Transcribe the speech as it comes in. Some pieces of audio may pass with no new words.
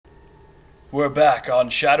We're back on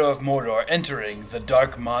Shadow of Mordor, entering the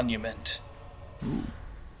Dark Monument.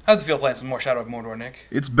 How's it feel playing some more Shadow of Mordor, Nick?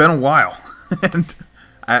 It's been a while, and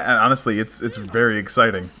honestly, it's very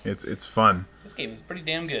exciting. It's fun. This game is pretty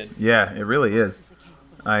damn good. Yeah, it really is.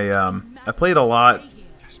 I played a lot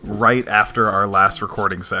right after our last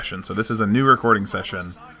recording session, so this is a new recording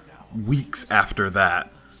session weeks after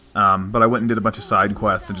that. But I went and did a bunch of side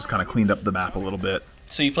quests and just kind of cleaned up the map a little bit.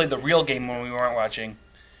 So you played the real game when we weren't watching.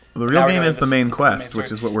 The real game is the main quest,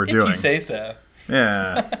 which is what we're doing. If you say so.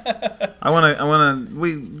 Yeah.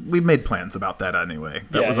 We made plans about that anyway.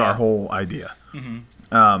 That was our whole idea.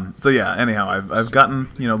 Mm-hmm. So yeah, anyhow, I've gotten,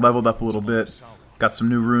 leveled up a little bit, got some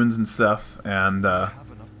new runes and stuff, and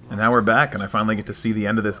now we're back, and I finally get to see the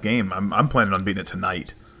end of this game. I'm planning on beating it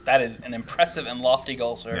tonight. That is an impressive and lofty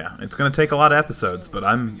goal, sir. Yeah, it's going to take a lot of episodes, but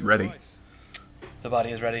I'm ready. The body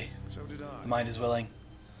is ready. The mind is willing.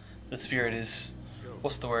 The spirit is...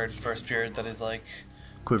 What's the word for a spirit that is, like,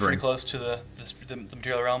 quivering? Pretty close to the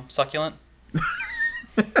material realm? Succulent?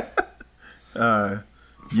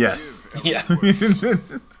 Yes. Yeah.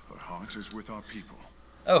 Our heart is with our people.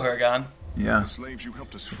 Oh, Huragon. Yeah. Is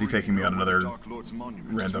he taking me on another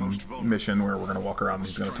random mission where we're going to walk around and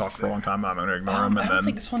he's going to talk for a long time? I'm going to ignore him, and I don't then...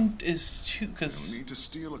 think this one is too, because... Need to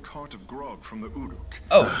steal a cart of grog from the Uruk.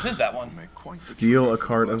 Oh, this is that one. Steal a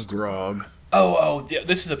cart of grog. Oh,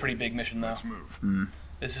 this is a pretty big mission, though. Let's move.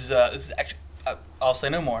 This is actually... I'll say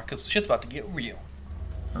no more, because shit's about to get real.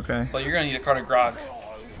 Okay. But you're going to need a cart of grog.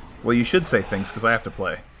 Well, you should say things, because I have to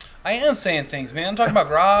play. I am saying things, man. I'm talking about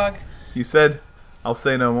grog. You said, I'll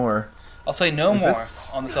say no more. I'll say no more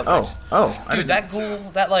on the subject. Oh. Dude, that ghoul,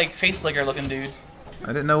 that, like, face licker looking dude. I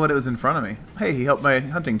didn't know what it was in front of me. Hey, he helped my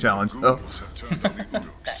hunting challenge. Oh.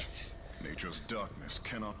 Nice. Nature's darkness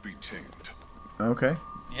cannot be tamed. Okay.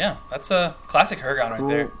 Yeah, that's a classic Huragon right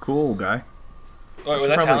there. Cool guy. Wait, was I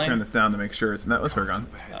should that probably Talon? turn this down to make sure that was Huragon.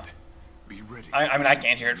 Oh. Be ready. I mean, I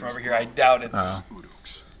can't hear it from over here. I doubt it's... Oh.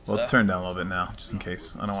 Well, let's turn down a little bit now, just in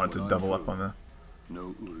case. I don't want it to double up on the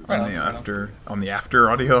after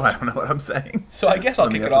audio. I don't know what I'm saying. So I guess I'll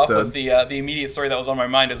kick it off with the immediate story that was on my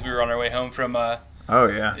mind as we were on our way home from... Oh,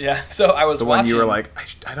 yeah. Yeah, so I was watching... one you were like,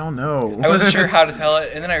 I don't know. I wasn't sure how to tell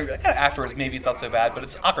it, and then I kind of afterwards, maybe it's not so bad, but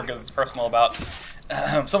it's awkward because it's personal about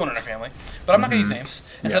someone in our family. But I'm not going to use names.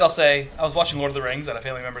 Instead, I'll say I was watching Lord of the Rings at a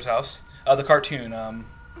family member's house, the cartoon,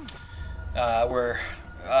 where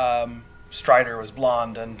Strider was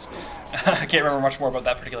blonde, and I can't remember much more about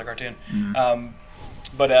that particular cartoon.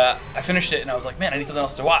 But I finished it, and I was like, man, I need something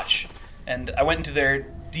else to watch. And I went into their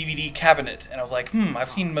DVD cabinet, and I was like,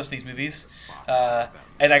 I've seen most of these movies.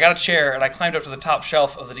 And I got a chair, and I climbed up to the top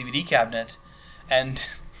shelf of the DVD cabinet, and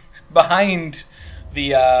behind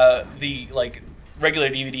the like regular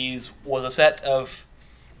DVDs was a set of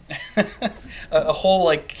a whole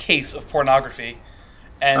like case of pornography,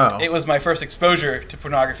 and it was my first exposure to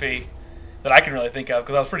pornography that I can really think of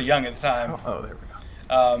because I was pretty young at the time. Oh, there we go.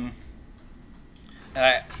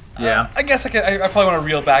 And I guess I probably want to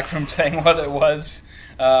reel back from saying what it was.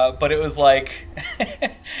 But it was like,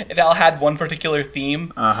 it all had one particular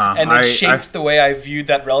theme, and it shaped the way I viewed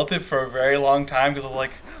that relative for a very long time, because I was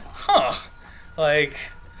like, like,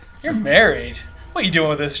 you're married. What are you doing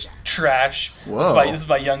with this trash? Whoa. This is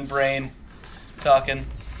my young brain talking.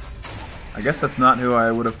 I guess that's not who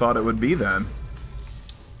I would have thought it would be then.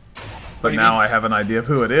 But now mean? I have an idea of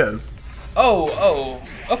who it is. Oh,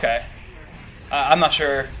 okay. I'm not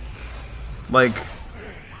sure. Like,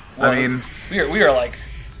 Well, I mean... We are like...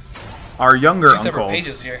 Our younger two uncles... separate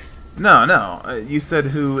pages here. No. You said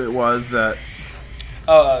who it was that...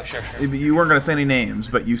 Oh, sure. You weren't going to say any names,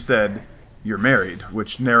 but you said you're married,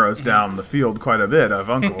 which narrows down the field quite a bit of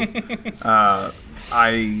uncles.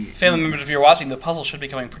 Family members, if you're watching, the puzzle should be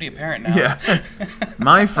becoming pretty apparent now. Yeah.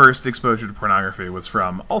 My first exposure to pornography was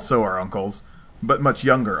from also our uncles, but much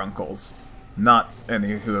younger uncles. Not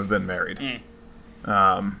any who have been married.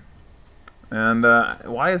 And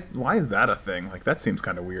why is that a thing? Like, that seems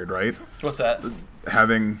kind of weird, right? What's that?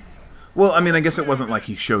 Well, I mean, I guess it wasn't like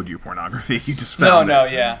he showed you pornography. He just found it. No,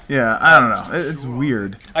 yeah. Yeah, I don't know. It's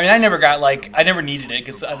weird. I mean, I never needed it,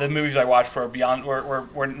 because the movies I watched were not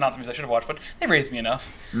the movies I should have watched, but they raised me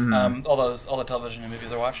enough. All the television and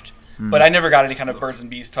movies I watched. But I never got any kind of birds and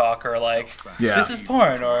bees talk, or like, this is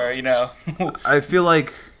porn, or, I feel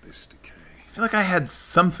like I had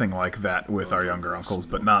something like that with our younger uncles,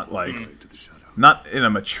 but not like, not in a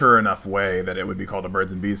mature enough way that it would be called a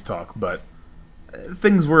birds and bees talk, but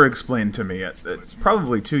things were explained to me at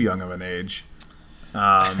probably too young of an age,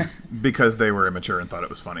 because they were immature and thought it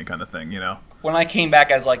was funny, kind of thing, When I came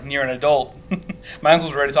back as like near an adult, my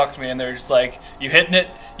uncles were ready to talk to me, and they're just like, you hitting it,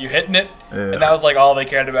 and that was like all they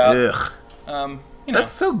cared about. Ugh. You know,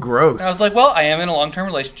 That's so gross. and I was like, well, I am in a long-term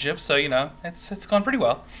relationship, so you know, it's going pretty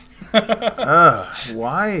well.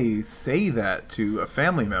 Why say that to a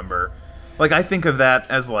family member? Like, I think of that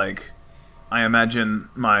as like, I imagine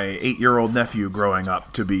my 8-year-old nephew growing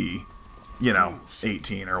up to be, you know,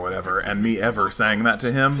 18 or whatever, and me ever saying that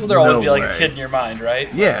to him. Well, there'll always No be like way. a kid in your mind,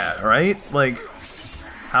 right? Yeah, right? Like,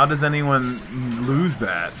 how does anyone lose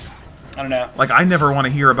that? I don't know. Like, I never want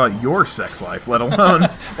to hear about your sex life, let alone...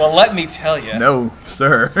 Well, let me tell you. No,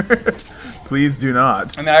 sir. Please do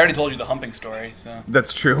not. I mean, I already told you the humping story, so.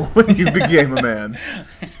 That's true. When you became a man.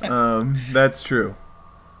 That's true.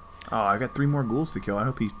 Oh, I got 3 more ghouls to kill. I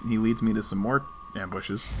hope he leads me to some more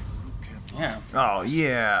ambushes. Yeah. Oh,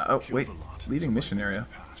 yeah. Oh, wait. Leaving mission area.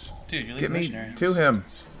 Dude, you leave Get me missionary. to him.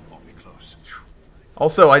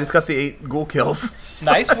 Also, I just got the 8 ghoul kills.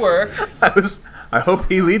 Nice work. I hope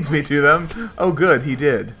he leads me to them. Oh, good, he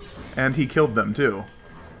did. And he killed them, too.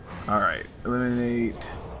 Alright. Eliminate...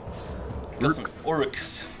 Got some Urks.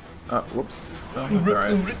 Uruks. Whoops. Oh, that's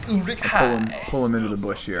alright. Uruk, hi. Pull him into the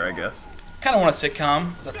bush here, I guess. Kind of want a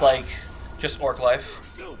sitcom that's like just orc life.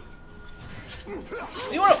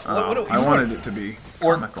 You want I wanted it to be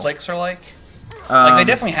orc comical. clicks are like? Like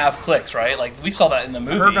they definitely have clicks, right? Like we saw that in the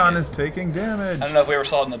movie. Hergon is taking damage. I don't know if we ever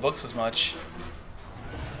saw it in the books as much.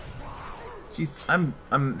 Jeez,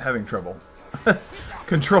 I'm having trouble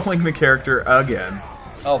controlling the character again.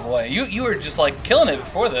 Oh boy, you were just like killing it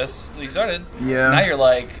before this. You started. Yeah. Now you're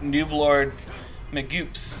like Noob Lord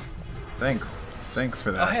McGoops. Thanks for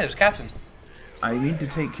Oh that. hey, there's Captain. I need to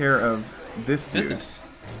take care of this dude. Business.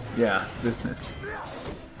 Yeah, business.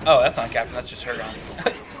 Oh, that's not Captain. That's just Hergon.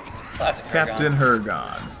 Classic Hergon. Captain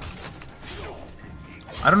Hergon.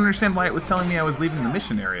 I don't understand why it was telling me I was leaving the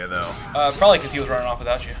mission area, though. Probably because he was running off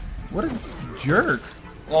without you. What a jerk.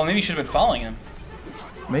 Well, maybe you should have been following him.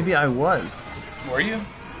 Maybe I was. Were you?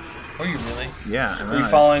 Were you really? Yeah. And Were then you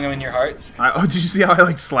following him in your heart? oh, did you see how I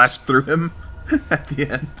like slashed through him at the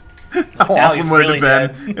end? How Now awesome he's would really it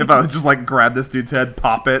have been if I was just like grab this dude's head,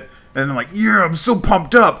 pop it, and then like, yeah, I'm so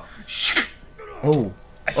pumped up. Oh,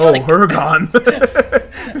 like-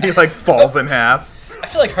 Hergon. He like falls in half. I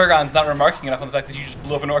feel like Hergon's not remarking enough on the fact that you just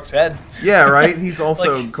blew up an orc's head. Yeah, right. He's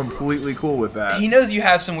also Like- completely cool with that. He knows you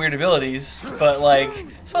have some weird abilities, but like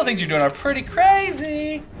some of the things you're doing are pretty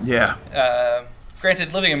crazy. Yeah.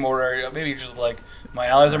 Granted, living in Mordor, maybe you're just like my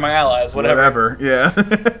allies are my allies, whatever. Yeah.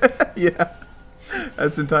 Yeah.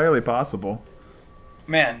 That's entirely possible.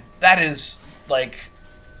 Man, that is like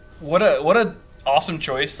what a awesome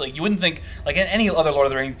choice. Like you wouldn't think like in any other Lord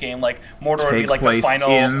of the Rings game, like Mordor would be Take like the place final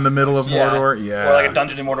in the middle of Mordor. Yeah. Or like a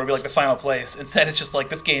dungeon in Mordor would be like the final place. Instead, it's just like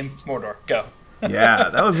this game, Mordor, go. Yeah,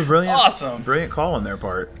 that was a brilliant, Awesome. brilliant call on their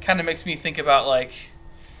part. Kind of makes me think about like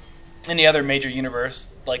any other major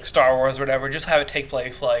universe, like Star Wars or whatever. Just have it take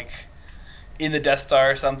place like in the Death Star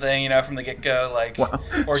or something, you know, from the get go, like Wow.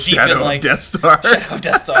 or deep Shadow in like of Death Star. Shadow of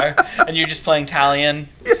Death Star, and you're just playing Talion,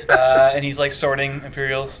 and he's like sorting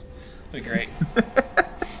Imperials. It'd be great.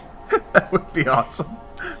 That would be awesome.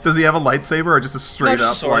 Does he have a lightsaber or just a straight No, up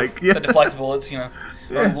just a sword like? Yeah. that deflects bullets, you know,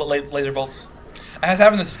 or laser bolts. I was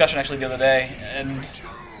having this discussion actually the other day, and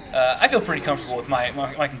I feel pretty comfortable with my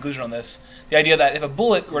conclusion on this. The idea that if a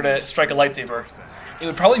bullet were to strike a lightsaber, it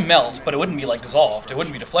would probably melt, but it wouldn't be like dissolved. It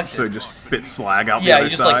wouldn't be deflected. So it just spit slag out the yeah, other you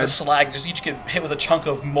just side. like the slag, just each get hit with a chunk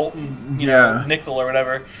of molten, you Yeah. know, nickel or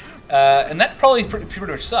whatever, and that probably pretty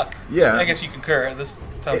much suck. Yeah. I guess you concur. This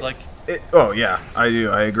sounds like Oh yeah, I do.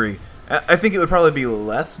 I agree. I think it would probably be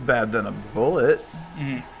less bad than a bullet.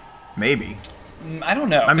 Maybe. I don't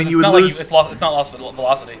know. I mean, 'cause you it's would not lose- like it's lost. It's not lost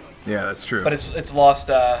velocity, Yeah, that's true. but it's lost.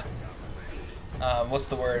 What's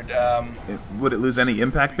the word? Would it lose any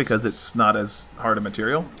impact because it's not as hard a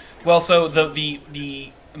material? Well, so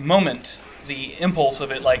the moment, the impulse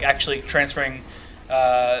of it, like actually transferring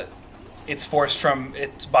its force from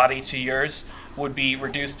its body to yours, would be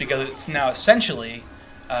reduced because it's now essentially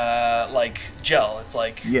like gel. It's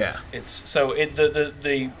like Yeah. It's so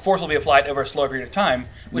the force will be applied over a slower period of time,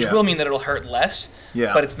 which Yeah. will mean that it'll hurt less.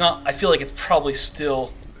 Yeah. But it's not. I feel like it's probably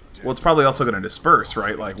still. Well, it's probably also going to disperse,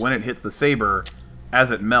 right? Like when it hits the saber,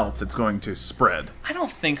 as it melts, it's going to spread. I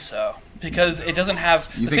don't think so because it doesn't have.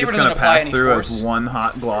 You The think saber it's doesn't going to apply pass any through force. as one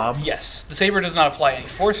hot glob? Yes, the saber does not apply any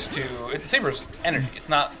force to it. The saber's energy. It's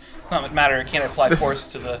not matter. It can't apply force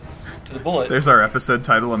to the bullet. There's our episode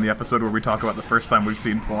title on the episode where we talk about the first time we've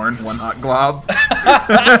seen porn, one hot glob.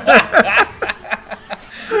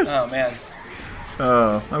 Oh man.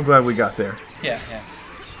 Oh, I'm glad we got there. Yeah.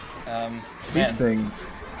 These Man, things,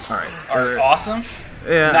 all right, are awesome.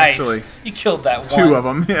 yeah, Nice. actually, You killed that one. two of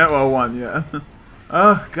them. Yeah, well, one, yeah.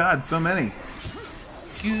 Oh God, so many.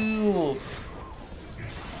 Ghouls.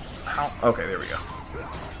 Ow. Okay, there we go.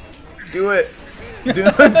 Do it. Do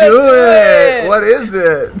it. What is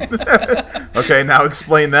it? Okay, now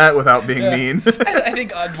explain that without being mean. I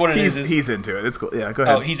think what it is He's into it. It's cool. Yeah, go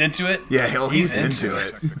ahead. Oh, he's into it? Yeah, he's into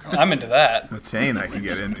it. I'm into that. A chain I can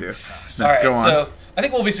get into. No, All right, go on. so I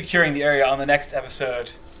think we'll be securing the area on the next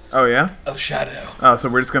episode Oh, yeah? of Shadow. Oh, so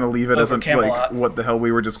we're just going to leave it as Over like Camelot. what the hell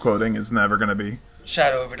we were just quoting is never going to be.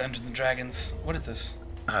 Shadow over Dungeons and Dragons. What is this?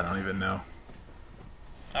 I don't even know.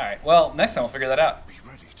 All right, well, next time we'll figure that out. Be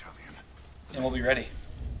ready, Talion. And we'll be ready.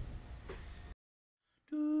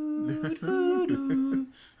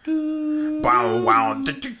 Wow, wow.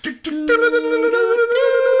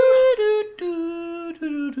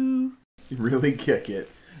 Really kick it.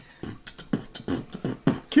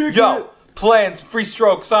 Kick Yo, it. plans, free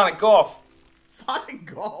stroke, Sonic Golf. Sonic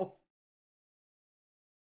Golf.